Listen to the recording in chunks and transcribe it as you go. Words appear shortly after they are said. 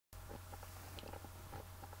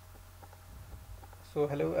So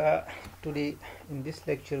hello, today in this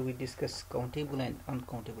lecture we discuss countable and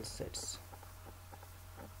uncountable sets.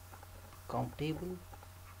 Countable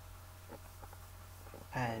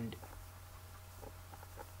and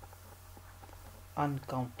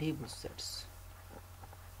uncountable sets.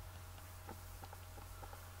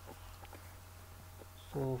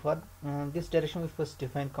 So for this direction we first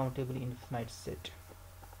define countable infinite set.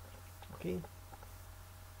 Okay.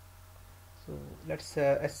 So let's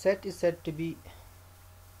a set is said to be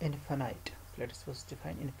infinite. Let us first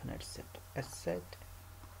define infinite set. A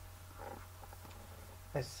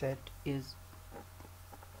set is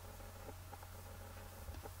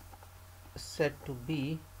said to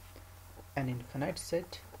be an infinite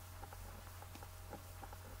set.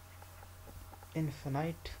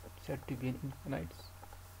 Said to be an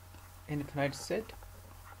infinite set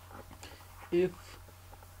if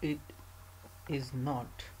it is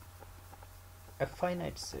not a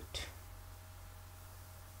finite set.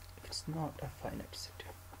 If it's not a finite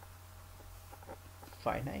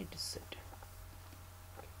set,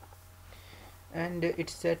 and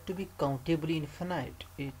it's said to be countably infinite.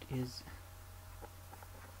 It is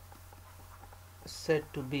said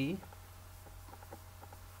to be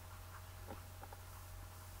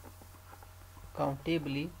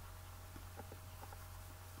countably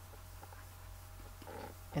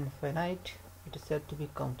infinite. It is said to be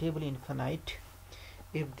countably infinite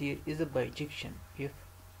if there is a bijection. If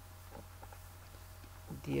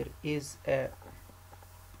there is a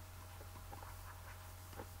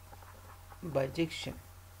bijection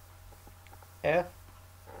f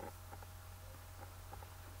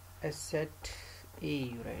a set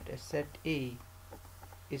A, right? A set A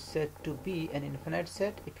is said to be an infinite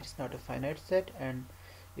set if it's not a finite set, and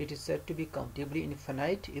it is said to be countably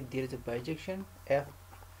infinite if there is a bijection f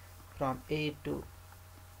from A to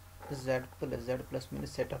z plus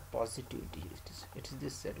means set of positivity. It is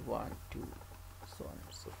this set 1, 2, so on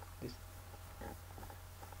and so forth. This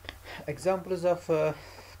examples of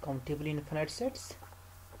countably infinite sets.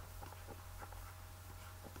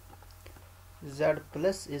 Z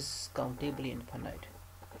plus is countably infinite.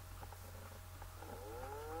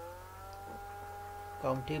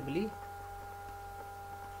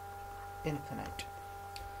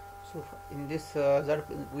 So in this Z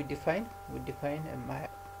we define a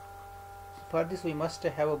map. So for this we must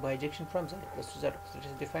have a bijection from Z plus to Z plus. Let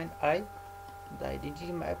us define I, the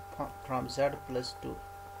identity map from Z plus to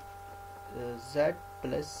Z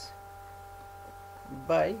plus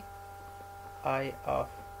by I of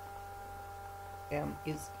M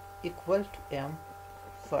is equal to M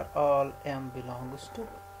for all M belongs to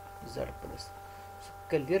Z plus. So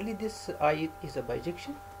clearly this I is a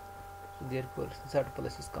bijection, so therefore Z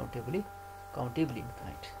plus is countably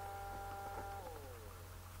infinite.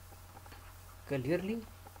 Clearly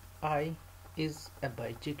I is a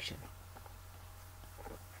bijection,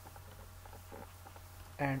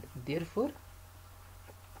 and therefore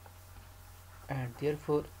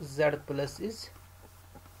Z plus is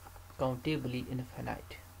countably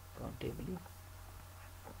infinite.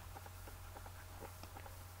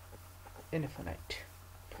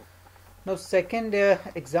 Now second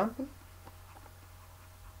example,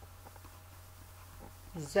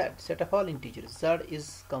 Z, set of all integers. Z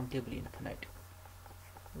is countably infinite.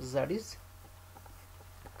 Z is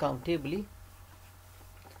countably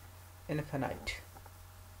infinite.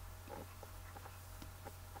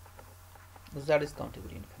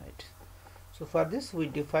 So for this we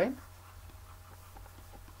define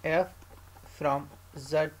f from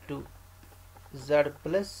Z to Z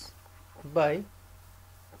plus by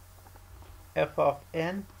f of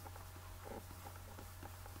n.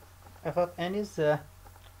 F of n is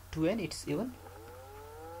 2n, it's even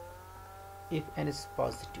if n is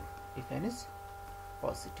positive.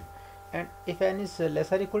 And if n is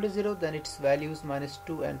less or equal to 0, then its value is minus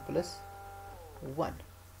 2n plus 1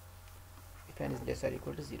 if n is less or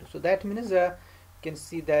equal to 0. So that means you can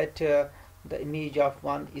see that the image of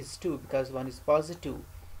 1 is 2 because 1 is positive.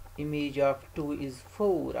 Image of 2 is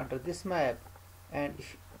 4 under this map, and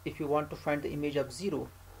if you want to find the image of 0,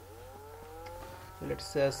 so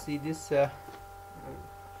let's see this.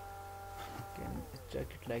 Can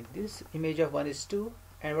check it like this. Image of 1 is 2,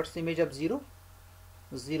 and what's the image of 0?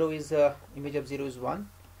 0 is image of 0 is 1.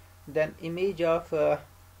 Then image of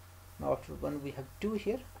now after 1 we have 2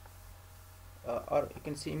 here, or you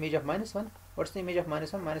can see image of minus 1. What's the image of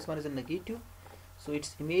minus 1? Minus 1 is a negative, so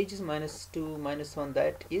its image is minus 2 minus 1,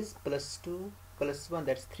 that is plus 2 plus 1,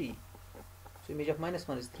 that's 3. So image of minus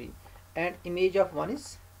 1 is 3, and image of 1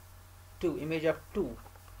 is 2. Image of 2,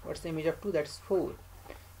 what's the image of 2? That's 4.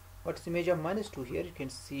 What's the image of minus 2? Here you can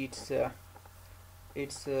see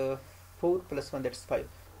it's 4 plus 1, that's 5.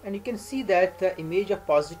 And you can see that the image of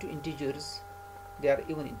positive integers, they are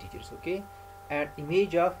even integers, okay, and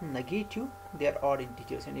image of negative, they are odd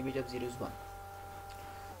integers, and image of 0 is 1.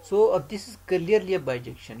 So this is clearly a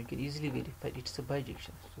bijection. You can easily verify it's a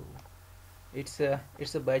bijection. So it's a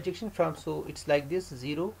bijection from, so it's like this: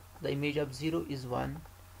 0, the image of 0 is 1,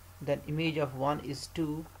 then image of 1 is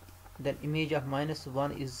 2, then image of minus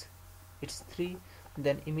 1 is, it's 3,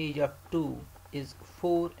 then image of 2 is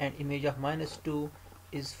 4, and image of minus 2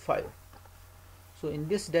 is 5. So in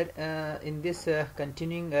this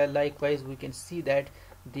continuing, likewise we can see that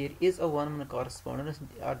there is a one-one correspondence,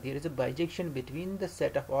 or there is a bijection between the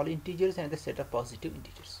set of all integers and the set of positive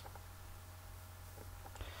integers.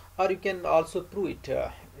 Or you can also prove it.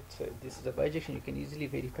 This is a bijection. You can easily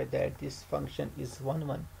verify that this function is 1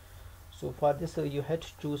 1. So for this, you had to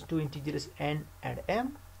choose two integers n and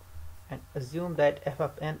m, and assume that f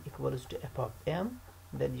of n equals to f of m.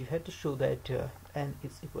 Then you have to show that n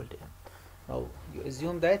is equal to m. Now you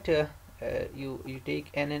assume that you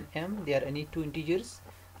take n and m, they are any two integers.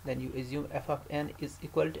 Then you assume f of n is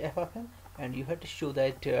equal to f of m, and you have to show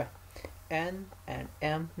that n and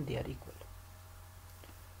m, they are equal.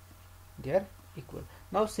 They are equal.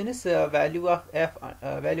 Now since value of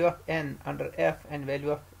n under f and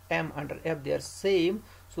value of m under f, they are same,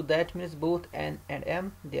 so that means both n and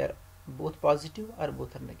m, they are both positive or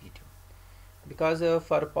both are negative. Because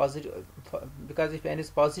because if n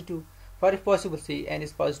is positive, for if possible say n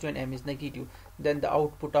is positive and m is negative, then the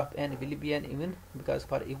output of n will be an even, because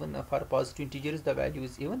for positive integers the value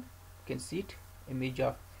is even. You can see it, image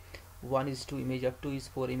of 1 is 2, image of 2 is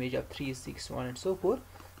 4, image of 3 is 6, 1 and so forth.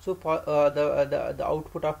 So the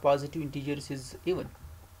output of positive integers is even,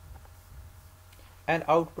 and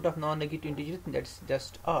output of non-negative integers, that's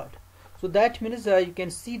just odd. So that means you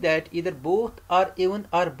can see that either both are even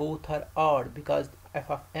or both are odd, because f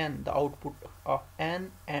of n, the output of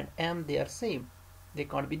n and m, they are same, they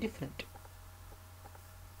can't be different.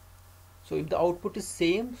 So if the output is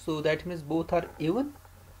same, so that means both are even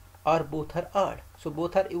or both are odd. So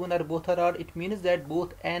both are even or both are odd, it means that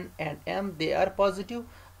both n and m, they are positive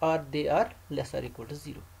or they are less or equal to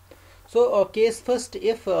 0. So case first,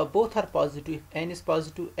 if both are positive, if n is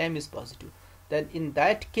positive, m is positive, then in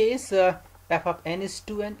that case f of n is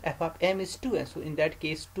 2n, f of m is 2n. So in that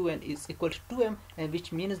case 2n is equal to 2m, and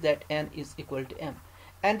which means that n is equal to m.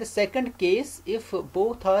 And the second case, if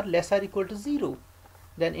both are less or equal to 0,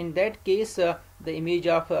 then in that case the image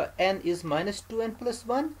of n is minus 2n plus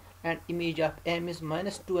 1, and image of m is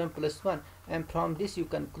minus 2m plus 1, and from this you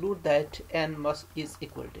conclude that n is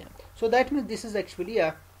equal to m. So that means this is actually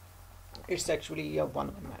a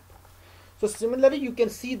 1-1 map. So similarly you can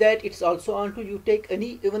see that it's also onto, you take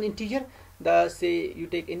any even integer, say you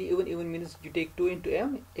take any even means you take 2 into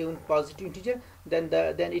m, even positive integer, then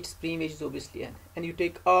its pre-image is obviously n, and you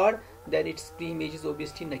take odd, then its pre-image is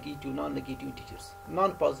obviously negative, non-negative integers,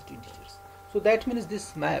 non-positive integers. So that means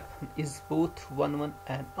this map is both 1 1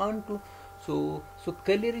 and onto. So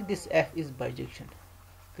clearly this f is bijection.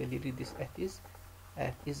 Clearly this f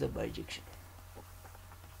is a bijection,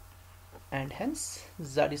 and hence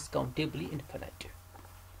z is countably infinite.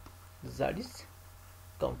 Z is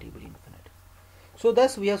countably infinite. So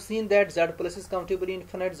thus we have seen that z plus is countably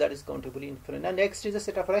infinite, z is countably infinite. And next is a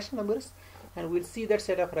set of rational numbers, and we'll see that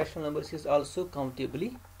set of rational numbers is also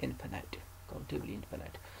countably infinite. Countably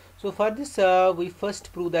infinite. So for this we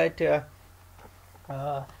first prove that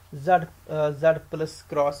z plus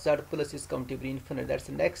cross z plus is countably infinite. That's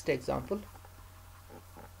the next example.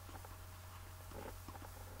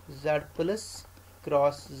 Z plus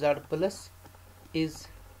cross z plus is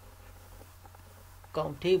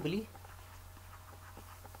countably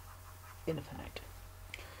infinite.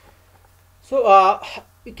 So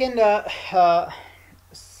we can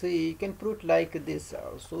see, you can prove it like this.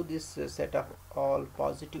 So this set of all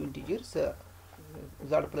positive integers, z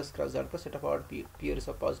plus cross z plus, set of odd pairs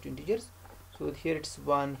of positive integers. So here it's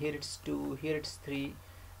 1, here it's 2, here it's 3,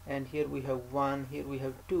 and here we have 1, here we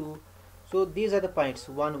have 2. So these are the points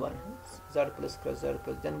 1 1, z plus cross z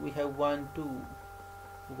plus. Then we have 1 2,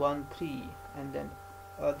 1 3, and then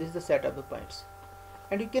this is the set of the points.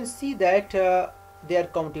 And you can see that they are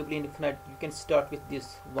countably infinite. You can start with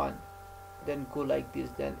this 1, then go like this,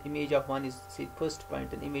 then image of 1 is say first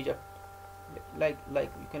point, and image of like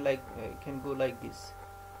you can go like this,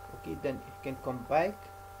 okay, then you can come back,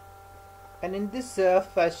 and in this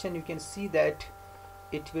fashion you can see that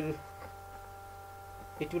it will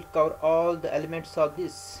cover all the elements of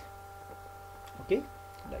this, okay,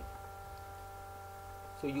 like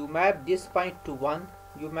so you map this point to 1,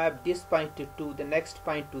 you map this point to 2, the next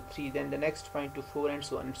point to 3, then the next point to 4, and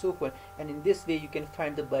so on and so forth. And in this way you can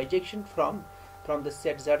find the bijection from the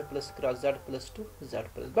set Z plus cross Z plus to Z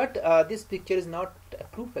plus. But this picture is not a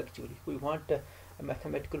proof actually. We want a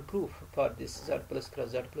mathematical proof for this Z plus cross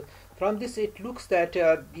Z plus. From this it looks that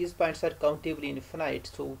these points are countably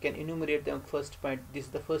infinite, so we can enumerate them. First point, this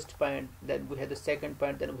is the first point, then we have the second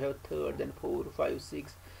point, then we have third, then 4, 5,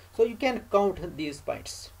 6. So you can count these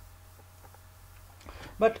points.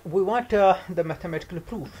 But we want the mathematical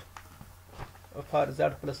proof for Z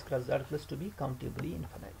plus cross Z plus to be countably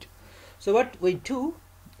infinite. So what we do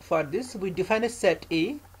for this, we define a set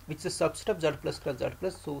A, which is a subset of Z plus cross Z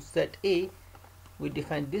plus. So set A, we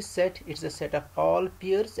define this set, it's a set of all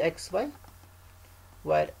pairs x, y,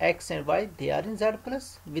 where x and y, they are in Z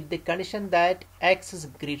plus, with the condition that x is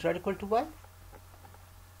greater or equal to y.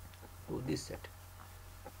 So this set,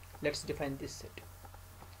 let's define this set,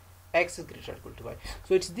 x is greater or equal to y.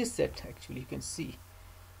 So it's this set actually, you can see.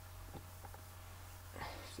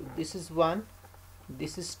 So this is 1,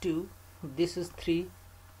 this is 2, this is 3,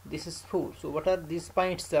 this is 4. So what are these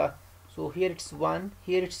points? So here it's 1,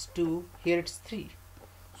 here it's 2, here it's 3.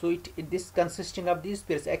 So this consisting of these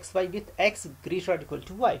pairs x, y, with x greater or equal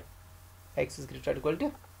to y. X is greater or equal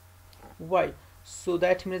to y. So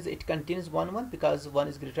that means it contains 1, 1 because 1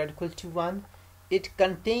 is greater or equal to 1. It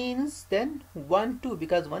contains then 1, 2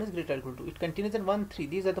 because 1 is greater or equal to. It contains then 1, 3.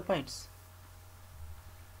 These are the points.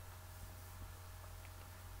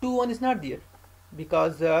 2, 1 is not there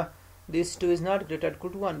because this 2 is not greater or equal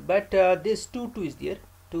to 1, but this 2, 2 is there.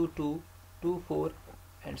 2, 2, 2, 4,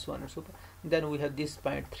 and so on and so forth. Then we have this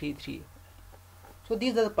point 3, 3. So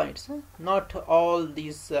these are the points. Not all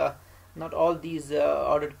these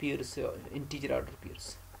ordered pairs, integer ordered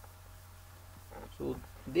pairs. So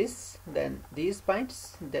this, then these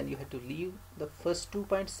points, then you have to leave the first 2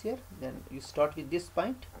 points here. Then you start with this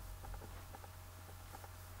point,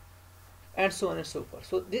 and so on and so forth.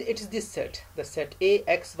 So it is this set, the set A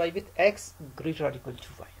x y with x greater or equal to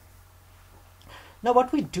y. Now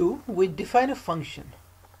what we do, we define a function.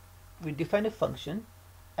 We define a function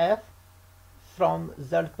f from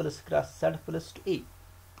z plus cross z plus to a.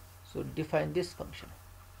 So define this function.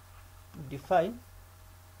 Define.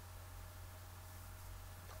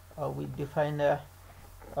 We define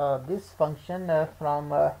this function from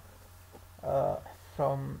the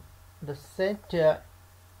set.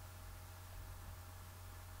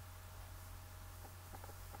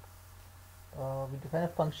 We define a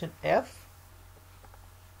function f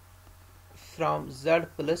from z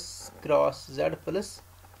plus cross z plus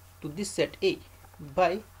to this set A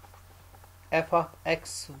by f of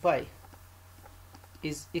x y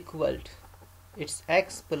is equal to, it's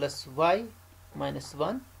x plus y minus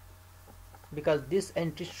 1, because this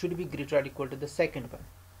entry should be greater or equal to the second one.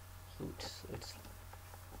 So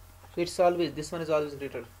it's always, this one is always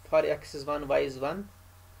greater. For x is 1, y is 1.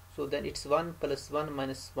 So then it's 1 plus 1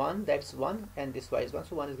 minus 1, that's 1, and this y is 1,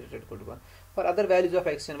 so 1 is greater or equal to 1. For other values of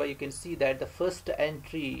x and y, you can see that the first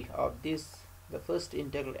entry of this, the first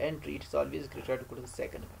integral entry, it is always greater or equal to the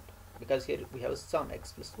second one, because here we have sum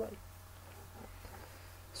x plus y.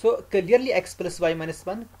 So clearly x plus y minus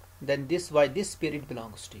 1, then this y, this pair, it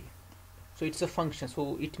belongs to you. So it's a function,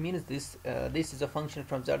 so it means this this is a function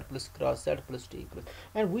from z plus cross z plus to a plus.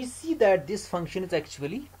 And we see that this function is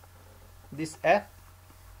actually, this f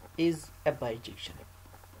is a bijection.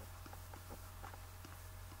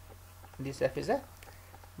 This f is a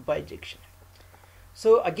bijection.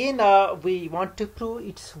 So again we want to prove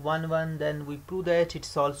it's 1, 1, then we prove that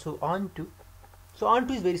it's also onto. So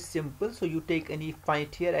onto is very simple. So you take any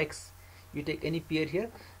point here, x, you take any pair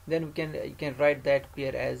here, then we can you can write that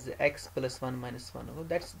pair as x plus 1 minus 1. Oh,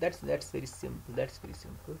 that's very simple. That's very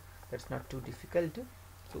simple. That's not too difficult.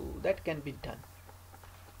 So that can be done.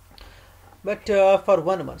 But for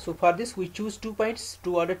 1, 1, so for this we choose 2 points,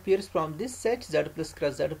 2 ordered pairs from this set z plus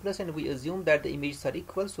cross z plus, and we assume that the images are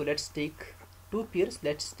equal. So let's take 2 pairs.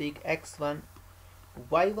 Let's take x1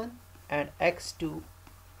 y1 and x2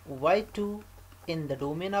 y2 in the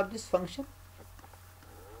domain of this function,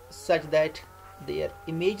 such that their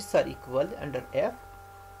images are equal under f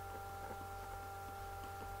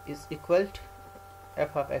is equal to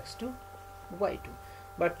f of x2 y2.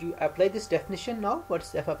 But you apply this definition now.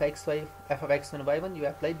 What's f of xy, f of x1 y1? You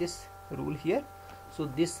apply this rule here. So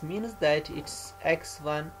this means that it's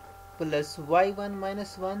x1 plus y1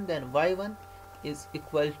 minus 1, then y1 is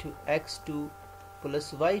equal to x2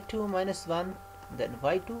 plus y2 minus 1, then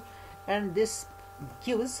y2, and this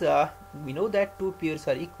gives we know that 2 pairs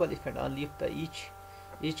are equal if and only if the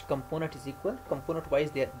each component is equal. Component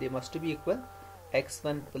wise they must be equal.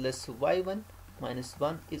 x1 plus y1 minus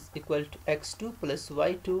 1 is equal to x2 plus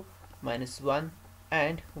y2 minus 1,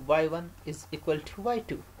 and y1 is equal to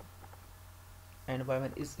y2, and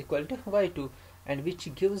y1 is equal to y2, and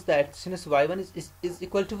which gives that since y1 is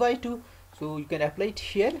equal to y2, so you can apply it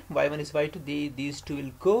here. Y1 is y2, these two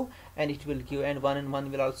will go, and it will give, and 1 and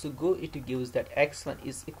 1 will also go. It gives that x1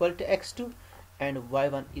 is equal to x2 and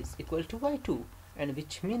y1 is equal to y2, and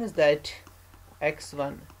which means that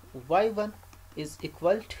x1 y1 is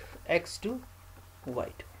equal to x2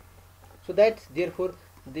 y2. So that therefore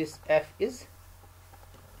this f is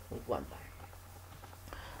 1.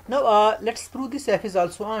 Now let's prove this f is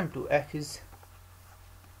also onto. F is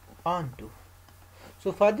onto.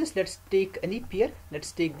 So for this, let's take any pair.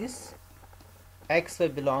 Let's take this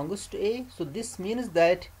xy belongs to A. So this means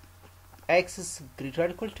that x is greater or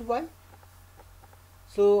equal to y.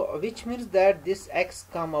 So which means that this x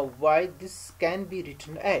comma y, this can be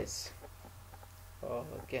written as,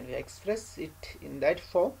 can we express it in that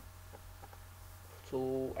form?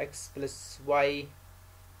 So x plus y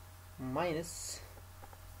minus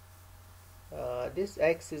this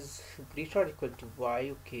x is greater or equal to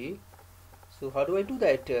y. Okay, so how do I do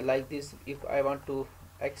that? Like this, if I want to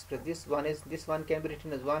express this one can be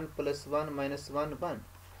written as 1 plus 1 minus 1 1.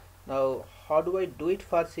 Now how do I do it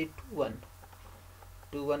for say 2 1?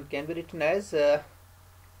 2 1 can be written as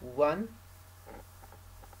 1,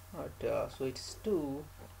 so it's 2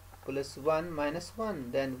 plus 1 minus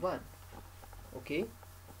 1, then 1. Okay,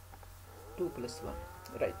 2 plus 1,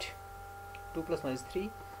 right? 2 plus 1 is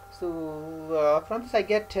 3. So from this I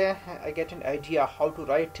get an idea how to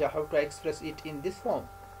write, how to express it in this form.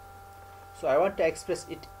 So I want to express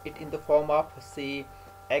it in the form of say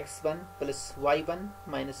x1 plus y1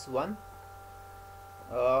 minus 1,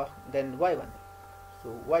 then y1. So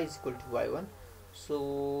y is equal to y1.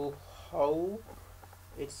 So how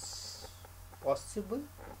it's possible?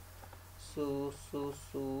 So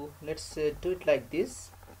let's do it like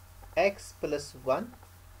this: x plus 1,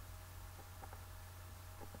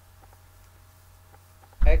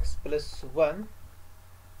 x plus 1,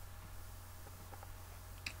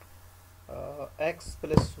 x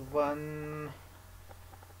plus 1,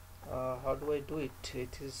 how do I do it?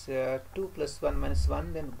 It is 2 plus 1 minus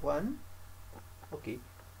 1, then 1. Okay,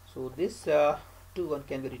 so this 2 1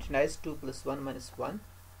 can be written as 2 plus 1 minus 1.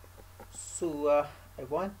 So I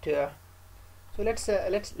want so let's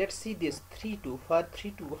see this 3 2. For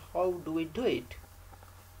 3 2, how do we do it?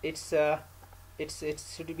 It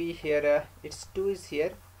should be here, it's 2 is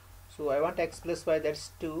here, so I want x plus y,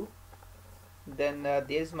 that's 2, then there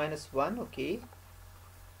is minus 1. Okay,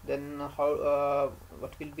 then how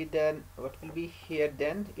what will be here?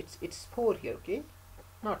 Then it's 4 here. Okay,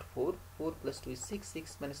 not 4 plus 2 is 6,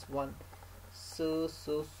 6 minus 1, so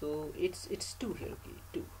it's 2 here.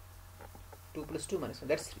 Okay, 2 plus 2 minus 1,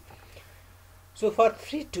 that's 3. So for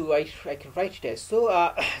 3 2 I can write it as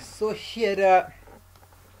so here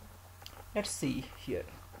let's see here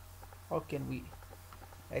how can we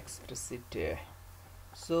express it.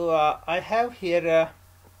 So I have here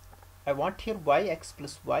I want here y, x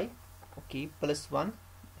plus y, okay, plus 1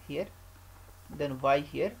 here, then y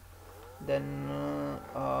here, then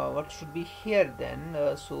what should be here then?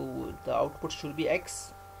 So the output should be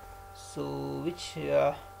x, so which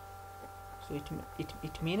so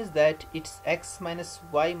it means that it's x minus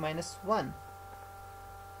y minus 1,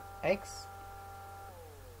 x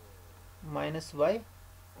minus y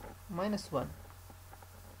minus 1.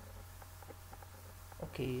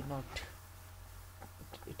 Okay,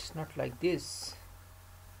 it's not like this,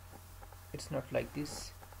 it's not like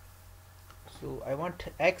this. So I want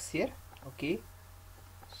x here. Okay,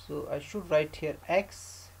 so I should write here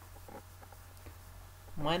x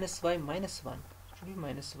minus y minus 1, should be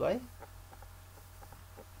minus y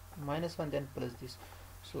minus 1, then plus this.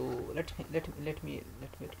 So let me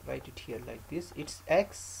write it here like this: it's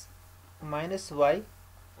x minus y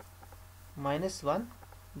minus 1,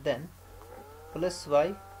 then plus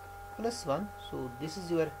y plus 1. So this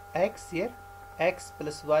is your x here, x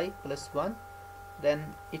plus y plus 1,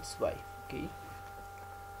 then it's y. Okay,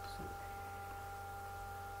 so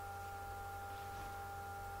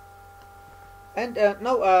and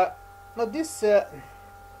now this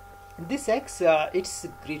x it's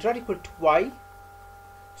greater or equal to y,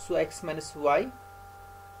 so x minus y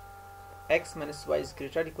is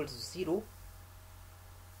greater or equal to 0.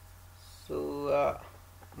 So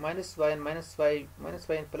minus y and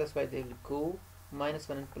plus y, they will go. Minus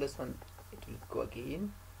 1 and plus 1, it will go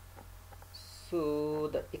again. So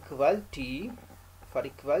the equality, for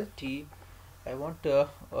equality I want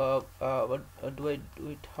what do I do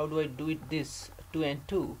it? How do I do it? This 2 and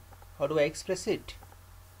 2, how do I express it?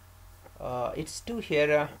 It's 2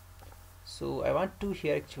 here, So I want 2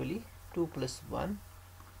 here actually, 2 plus 1.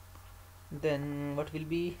 Then what will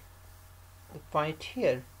be the point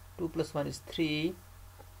here? 2 plus 1 is 3.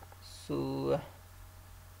 So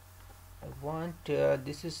I want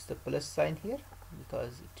this is the plus sign here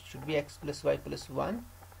because it should be x plus y plus 1.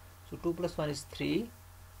 So 2 plus 1 is 3.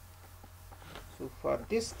 So for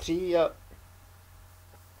this 3, so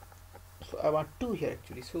I want 2 here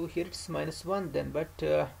actually. So here it's minus 1 then, but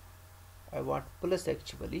I want plus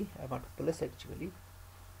actually.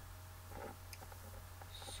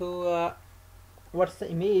 So what's the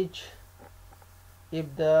image if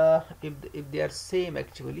they are same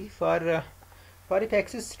actually? For if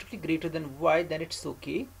x is strictly greater than y, then it's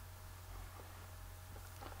okay.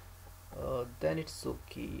 So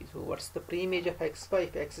what's the preimage of x5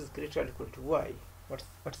 if x is greater or equal to y?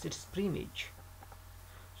 What's its preimage?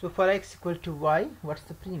 So for x equal to y, what's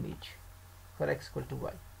the preimage for x equal to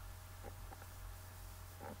y?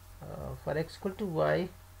 For x equal to y,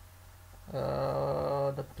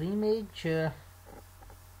 the preimage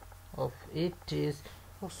of it is,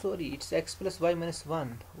 oh sorry, it's x plus y minus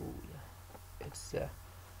 1. Oh yeah, it's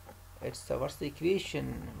what's the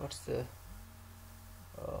equation? What's the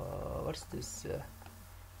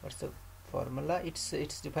formula?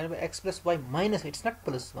 It's defined by x plus y minus, it's not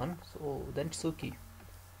plus 1. So then it's okay.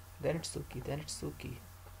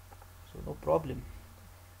 So no problem.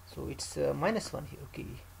 So it's minus 1 here. Okay,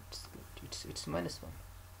 it's good. It's minus 1.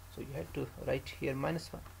 So you have to write here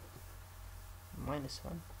minus 1.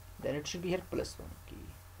 Then it should be here plus 1.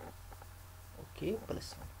 Okay,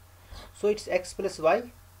 plus 1. So it's x plus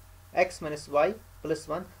y, x minus y plus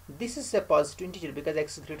 1. This is a positive integer because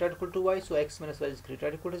x is greater or equal to y. So x minus y is greater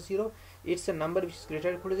or equal to 0. It's a number which is greater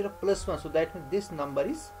or equal to 0 plus 1. So that means this number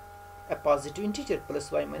is a positive integer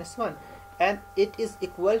plus y minus 1, and it is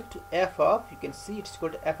equal to f of, you can see it's equal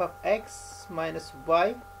to f of x minus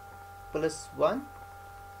y plus 1.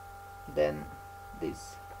 Then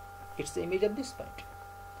this, it's the image of this point.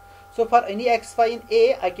 So for any x5 in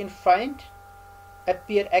A, I can find a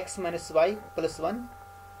pair x minus y plus 1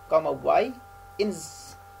 comma y in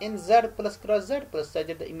z plus cross z plus, such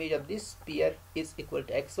that the image of this pair is equal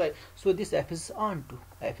to xy. So this f is onto,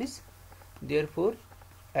 therefore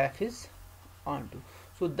f is onto.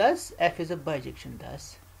 So thus f is a bijection.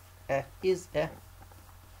 F is a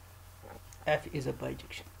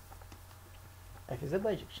bijection.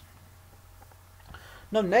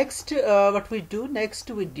 Now next, what we do? Next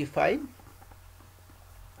we define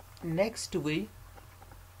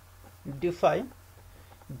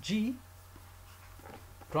G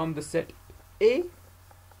from the set A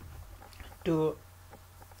to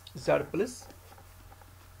z plus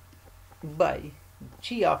by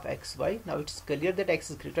G of xy. Now it's clear that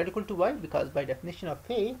x is greater or equal to y because by definition of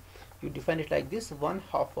A, you define it like this: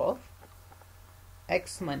 1/2 of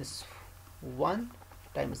x minus 1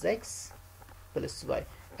 times x plus y,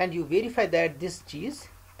 and you verify that this G is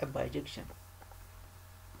a bijection.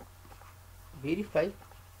 Verify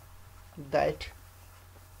that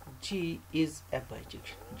G is a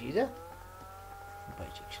bijection.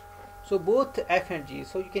 So both f and g,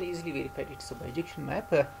 so you can easily verify it's a bijection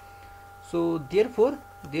map. So therefore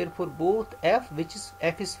both f, which is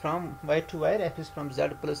f is from y to y, f is from z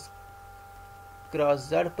plus cross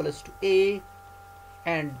z plus to a,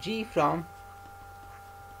 and g from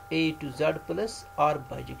a to z plus are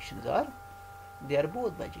bijections, they are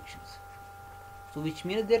both bijections. So which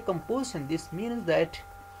means their composition, this means that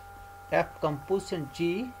f composition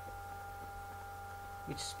g,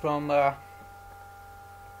 which is from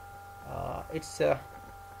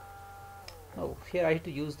no, here I have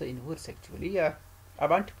to use the inverse actually. I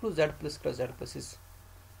want to prove z plus cross z plus is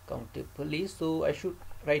countable, so I should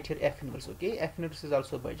write here f inverse. Okay, f inverse is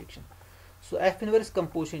also a bijection. So f inverse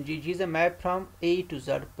composition G is a map from A to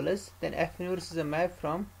Z plus, then f inverse is a map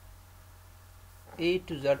from A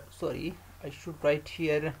to Z. Sorry, I should write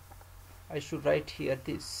here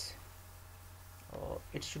this.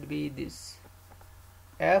 It should be this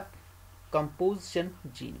f composition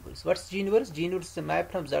G inverse. What's G inverse? G inverse is a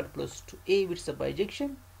map from Z plus to A, which is a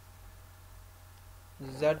bijection.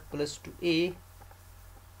 Z plus to A.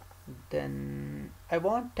 Then I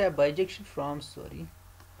want a bijection from, sorry,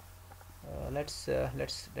 let's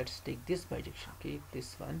take this bijection. Okay,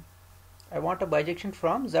 this one. I want a bijection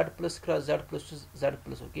from Z plus cross Z plus to Z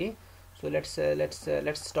plus. Okay, so let's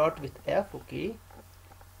start with f. Okay,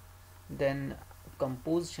 then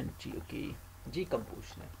composition G. Okay, G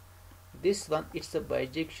composition. This one, it's a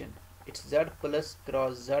bijection. It's Z plus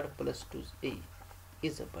cross Z plus to A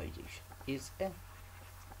is a bijection.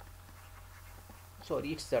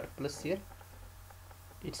 Sorry, it's Z plus here.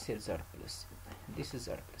 It's here Z plus. This is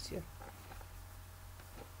Z plus here.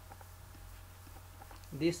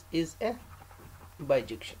 This is a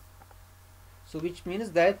bijection. So which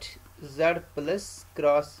means that Z plus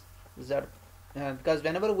cross Z, because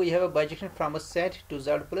whenever we have a bijection from a set to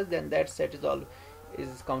Z plus, then that set is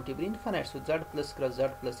countably infinite. So Z plus cross Z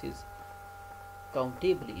plus is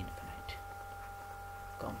countably infinite.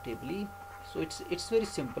 Countably. So it's very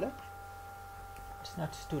simple. It's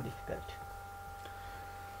not too difficult.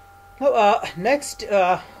 Now next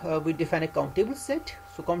we define a countable set.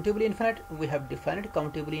 So countably infinite, we have defined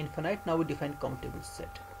countably infinite. Now we define countable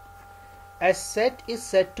set. A set is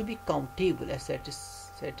said to be countable. A set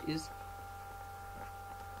is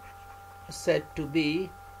said to be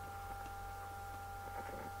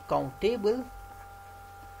countable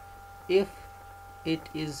if it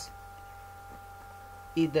is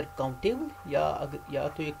either countable या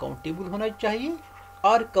तो ये countable होना चाहिए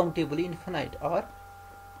or countably infinite or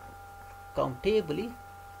countably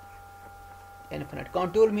infinite.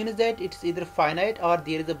 Countable means that it's either finite or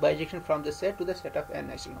there is a bijection from the set to the set of n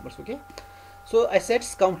natural numbers. Okay, so a set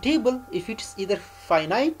is countable if it's either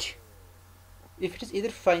finite. If it is either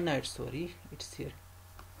finite, sorry, it's here.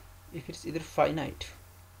 If it's either finite,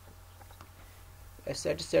 a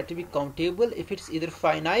set is said to be countable if it's either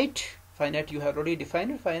finite. Finite you have already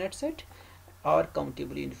defined, finite set, or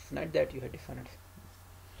countably infinite that you have defined.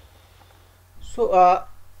 So a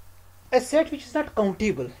set which is not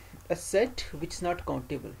countable, a set which is not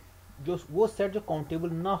countable, जो वो set जो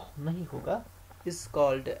countable नहीं होगा is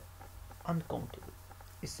called uncountable,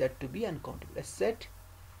 is said to be uncountable. A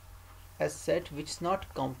set which is not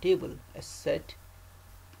countable, a set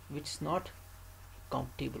which is not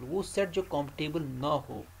countable, वो set जो countable ना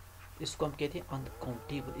हो इसको हम कहते हैं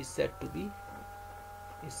uncountable. Is said to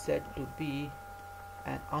be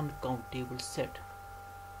an uncountable set.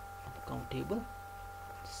 Uncountable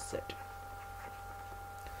set.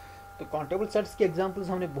 तो countable sets के examples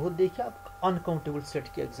हमने बहुत देखे, अब uncountable set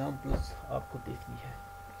के examples आपको देखनी है.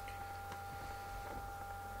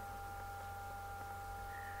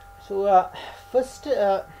 So first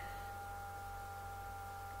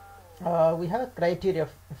we have a criteria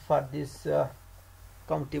for this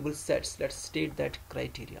countable sets. Let's state that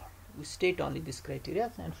criteria. We state only this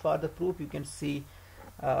criteria, and for the proof you can see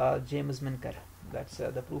James Menker. That's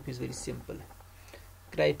the proof is very simple.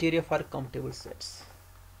 Criteria for countable sets.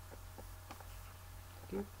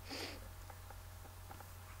 Okay.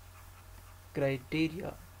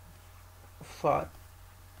 Criteria for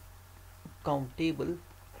countable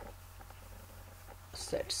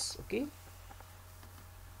sets. Okay.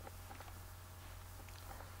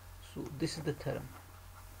 So this is the theorem.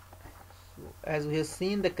 So as we have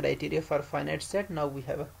seen the criteria for finite set, now we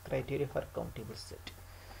have a criteria for countable set.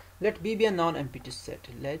 Let B be a non-empty set.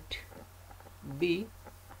 Let B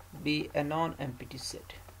be a non-empty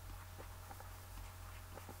set.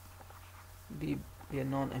 B be a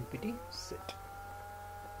non-empty set.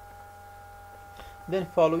 Then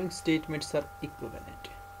following statements are equivalent.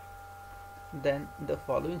 Then the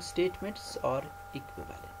following statements are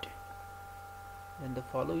equivalent. Then the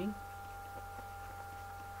following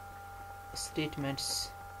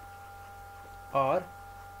statements are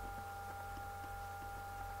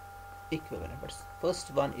equivalent. But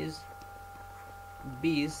first one is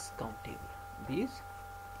B is countable. This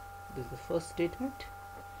is the first statement,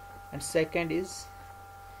 and second is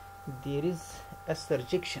there is a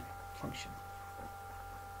surjection function.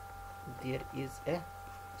 There is a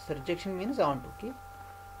surjection means onto. Okay,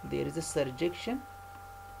 there is a surjection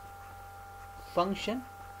function.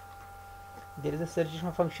 There is a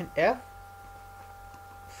surjection function f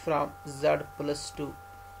from z plus to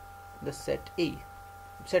the set A,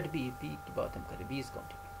 set B. B की बात हम करें, B is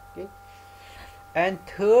countable. Okay, and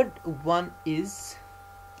third one is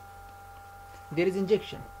there is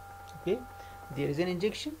injection. Okay, there is an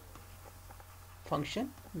injection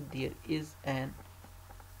function. There is an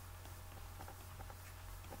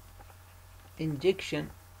injection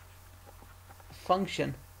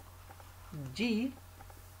function G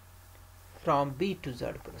from B to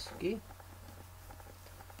Z plus. Okay,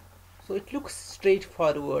 so it looks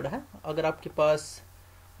straightforward है. अगर आपके पास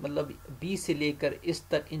मतलब B से लेकर इस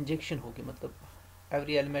तक injection होगी, मतलब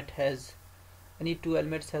every element has, any two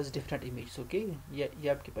elements has different images. Okay, ये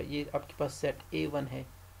आपके पास set A1 है,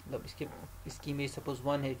 मतलब इसकी इमेज सपोज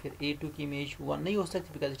 1 है, फिर A2 की इमेज 1 नहीं हो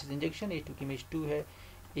सकती because it is injection. A2 की इमेज 2 है,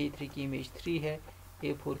 A3 की इमेज 3 है,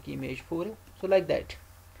 A4 की इमेज 4 है. So like that.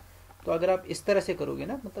 तो अगर आप इस तरह से करोगे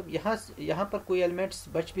ना, मतलब यहाँ पर कोई एलिमेंट्स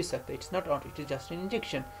बच भी सकता है. It's not out, it is just an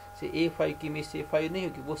injection. से A5 की इमेज से A5 नहीं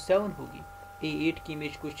होगी, वो 7 होगी. A8 की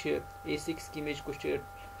इमेज कुछ, A6 की इमेज कुछ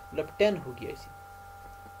मतलब 10 होगी ऐसी.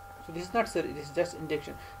 So this is not this is just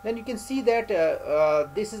injection. Then you can see that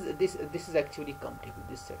this is actually countable.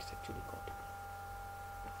 This set is actually countable.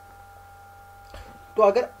 तो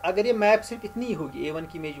अगर ये मैप सिर्फ इतनी ही होगी, A1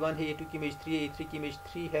 की इमेज 1 है, A2 की इमेज 3 है, A3 की इमेज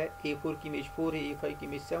 3 है, A4 की इमेज 4 है, A5 की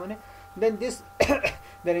इमेज 7 है, then this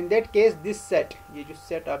then in that case this set, ये जो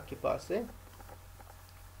set आपके पास है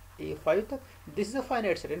A5 तक, this is a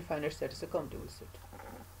finite set and finite set is a countable set.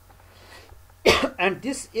 And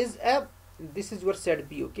this is your set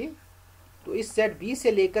B, okay? तो इस set B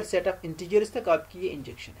से लेकर set of integers तक आपकी ये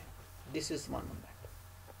इंजेक्शन है. This is one moment.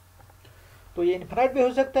 तो ये इनफिनाइट भी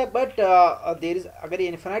हो सकता है, बट देयर इज, अगर ये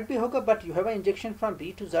इनफिनाइट भी होगा but you have a injection from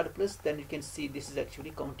B to Z plus, then you can see this is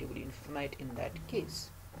actually countably infinite in that case.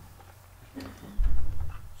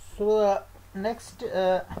 So next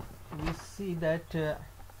we see that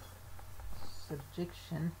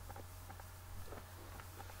surjection.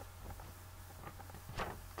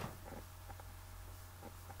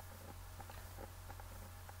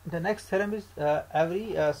 The next theorem is every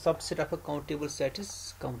subset of a countable set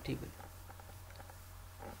is countable.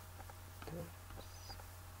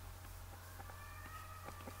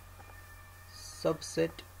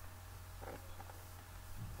 Subset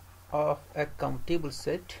of a countable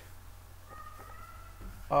set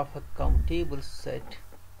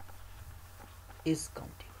is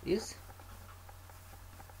countable. Is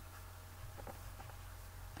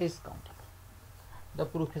countable. The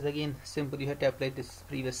proof is again simple. You have to apply this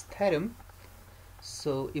previous theorem.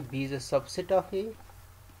 So if B is a subset of A,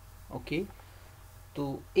 okay,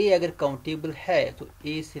 तो A अगर countable है तो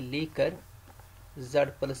A से लेकर Z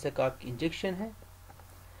plus तक आपकी injection है.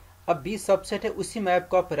 अब B सबसेट है, उसी मैप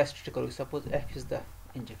को आप रेस्ट्रिक्ट करोगे. Suppose F is the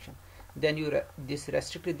injection, then you this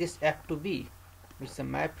restricted this F to B, which is a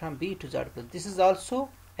map from B to Z plus. This is also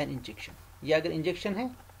an injection. ये अगर injection है,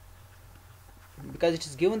 because it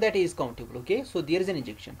is given that A is countable, okay, so there is an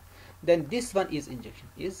injection. Then this one is injection,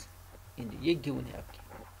 ये given है आपकी,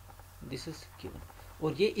 this is given,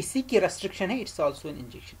 और ये इसी की restriction है, it's also an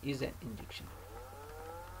injection, is an injection.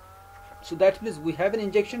 So that means we have an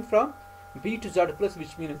injection from B to Z plus,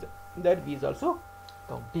 which means that B is also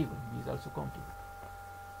countable.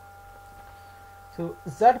 So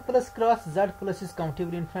Z plus cross Z plus is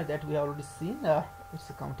countable infinite, that we have already seen. It's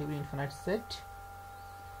a countable infinite set.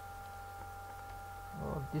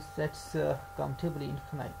 This set's countably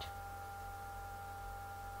infinite.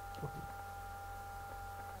 Okay.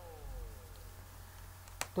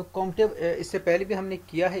 तो countable, इससे पहले भी हमने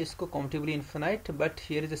किया है इसको countably infinite, but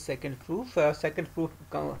here is the second proof.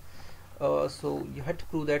 So you have to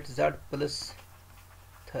prove that Z plus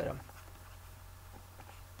theorem,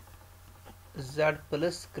 Z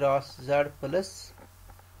plus cross Z plus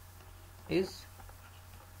is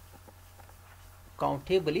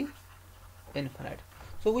countably infinite.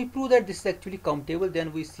 So we prove that this is actually countable.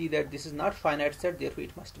 Then we see that this is not finite set, therefore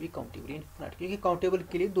it must be countably infinite. क्योंकि countable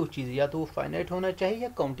के लिए दो चीजें, या तो वो finite होना चाहिए या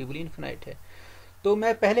countably infinite है. तो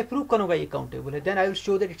मैं पहले प्रूव करूंगा ये countable है. Then I will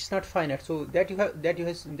show that it's not finite. So that you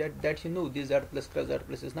know this Z plus cross Z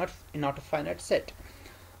plus is not a finite set.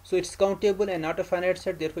 So it's countable and not a finite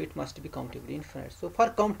set, therefore it must be countably infinite. So for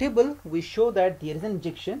countable we show that there is an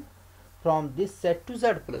injection from this set to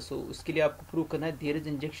Z plus. So उसके लिए आपको prove करना है there is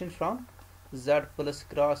injection from Z plus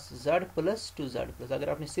cross Z plus to Z plus. अगर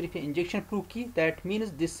आपने सिर्फ injection prove की, that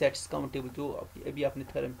means this set is countable, जो अभी आपने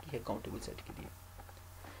थ्योरम की है countable set के लिए.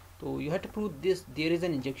 तो you have to prove this there is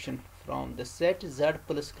an injection from the set Z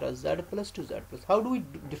plus cross Z plus to Z plus. How do we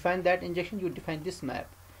define that injection? You define this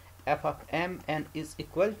map. F of m n is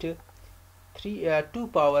equal to 2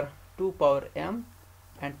 power m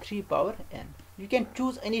and 3 power n. You can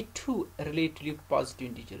choose any two relatively positive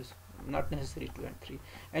integers, not necessary 2 and 3,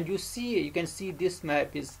 and you can see this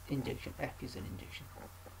map is injection. F is an injection.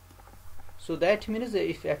 So that means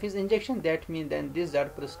if F is injection, that means then this Z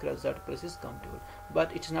plus cross Z plus is countable,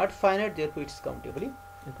 but it's not finite, therefore it's countably.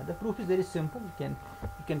 The proof is very simple. You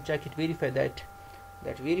can check it, verify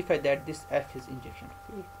that this F is injection.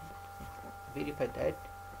 Verify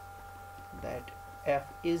that F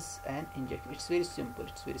is an injection. It's very simple.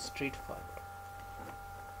 It's very straightforward.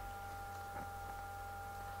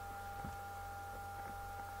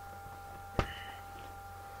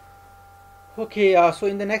 Okay, so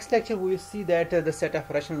in the next lecture we will see that the set of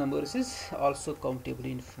rational numbers is also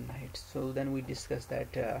countably infinite. So then we discuss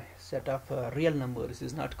that set of real numbers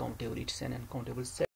is not countable, it's an uncountable set.